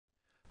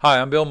Hi,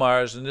 I'm Bill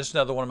Myers, and this is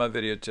another one of my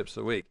video tips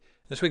of the week.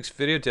 This week's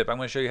video tip, I'm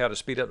going to show you how to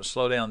speed up and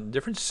slow down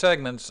different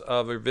segments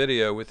of a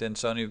video within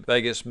Sony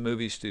Vegas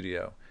Movie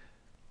Studio.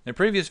 In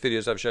previous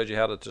videos, I've showed you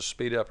how to just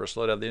speed up or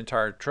slow down the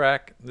entire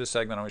track. In this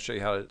segment, I'm going to show you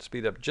how to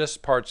speed up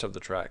just parts of the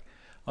track.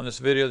 On this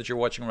video that you're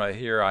watching right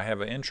here, I have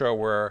an intro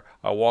where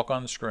I walk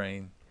on the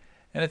screen,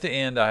 and at the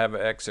end, I have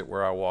an exit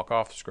where I walk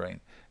off the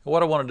screen. And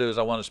what I want to do is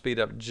I want to speed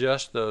up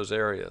just those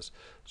areas.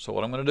 So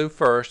what I'm going to do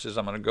first is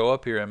I'm going to go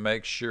up here and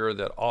make sure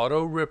that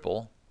Auto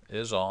Ripple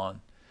is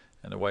on,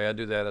 and the way I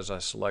do that is I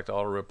select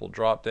Auto Ripple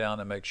drop down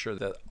and make sure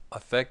that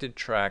affected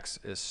tracks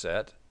is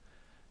set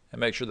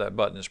and make sure that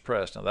button is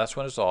pressed. Now that's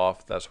when it's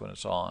off, that's when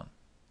it's on.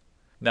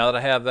 Now that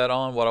I have that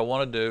on, what I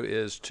want to do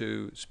is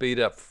to speed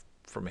up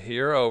from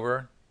here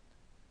over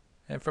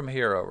and from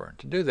here over.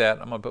 To do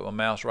that, I'm going to put my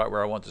mouse right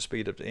where I want the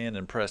speed up to end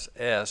and press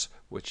S,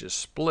 which is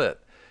split.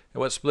 And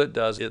what split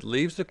does, it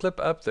leaves the clip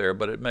up there,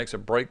 but it makes a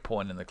break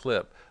point in the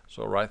clip.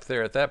 So right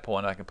there at that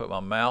point, I can put my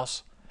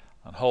mouse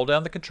and hold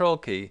down the control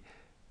key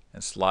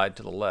and slide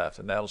to the left,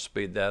 and that'll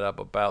speed that up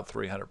about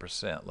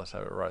 300%. Let's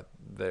have it right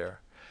there.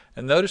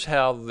 And notice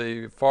how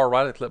the far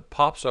right of the clip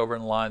pops over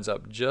and lines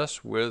up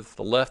just with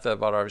the left that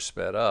I've already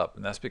sped up,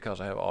 and that's because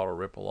I have Auto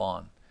Ripple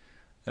on.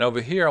 And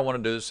over here I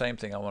want to do the same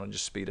thing. I want to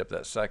just speed up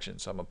that section.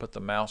 So I'm going to put the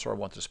mouse where I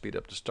want the speed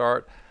up to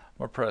start. I'm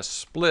going to press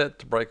split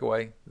to break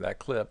away that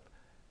clip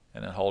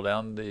and then hold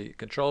down the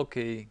control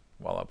key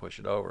while I push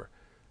it over.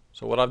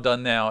 So what I've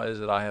done now is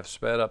that I have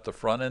sped up the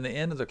front and the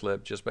end of the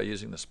clip just by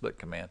using the split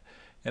command.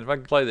 And if I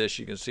can play this,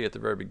 you can see at the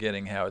very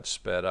beginning how it's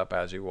sped up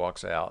as he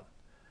walks out.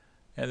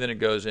 And then it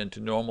goes into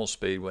normal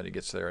speed when he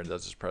gets there and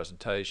does his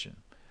presentation.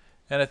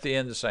 And at the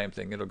end, the same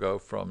thing. It'll go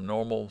from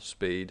normal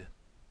speed,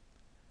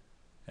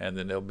 and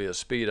then there'll be a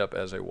speed up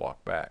as they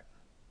walk back.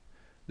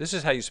 This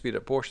is how you speed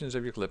up portions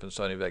of your clip in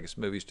Sony Vegas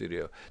Movie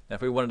Studio. Now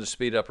if we wanted to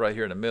speed up right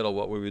here in the middle,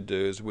 what we would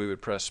do is we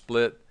would press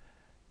split,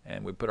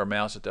 and we put our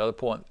mouse at the other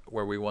point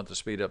where we want to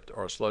speed up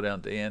or slow down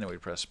at the end, and we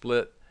press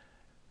split.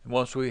 And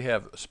once we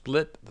have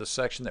split the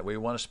section that we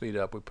want to speed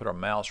up, we put our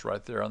mouse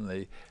right there on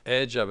the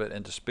edge of it,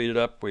 and to speed it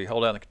up, we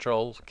hold down the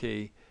control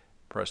key,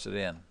 press it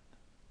in.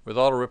 With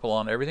Auto Ripple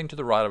on, everything to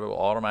the right of it will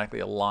automatically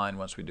align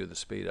once we do the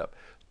speed up.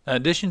 In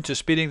addition to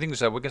speeding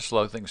things up, we can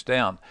slow things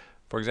down.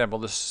 For example,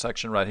 this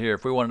section right here,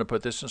 if we wanted to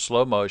put this in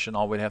slow motion,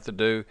 all we'd have to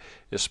do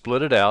is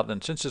split it out.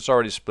 And since it's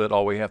already split,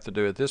 all we have to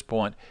do at this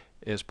point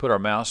is put our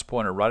mouse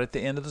pointer right at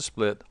the end of the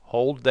split,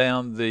 hold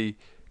down the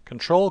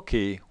control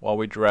key while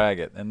we drag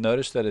it, and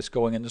notice that it's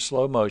going into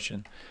slow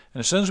motion. And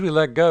as soon as we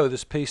let go,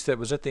 this piece that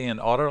was at the end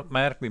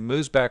automatically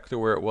moves back to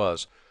where it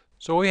was.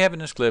 So what we have in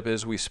this clip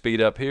is we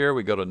speed up here,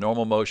 we go to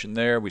normal motion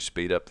there, we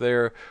speed up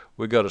there,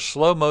 we go to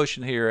slow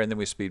motion here, and then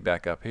we speed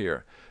back up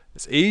here.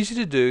 It's easy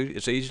to do,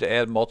 it's easy to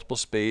add multiple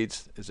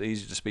speeds, it's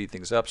easy to speed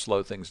things up,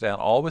 slow things down,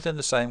 all within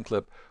the same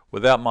clip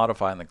without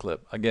modifying the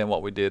clip. Again,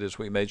 what we did is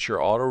we made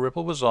sure Auto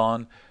Ripple was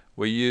on,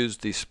 we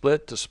used the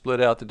split to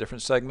split out the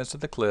different segments of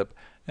the clip,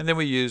 and then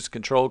we used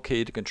Control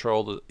key to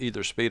control the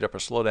either speed up or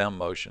slow down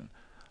motion.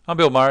 I'm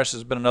Bill Myers. This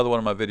has been another one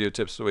of my video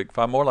tips of the week.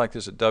 Find more like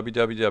this at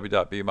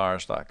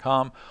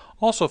www.bmyers.com.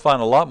 Also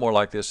find a lot more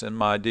like this in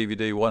my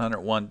DVD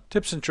 101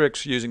 Tips and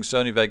Tricks Using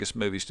Sony Vegas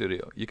Movie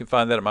Studio. You can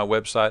find that at my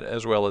website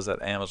as well as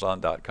at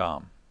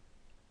Amazon.com.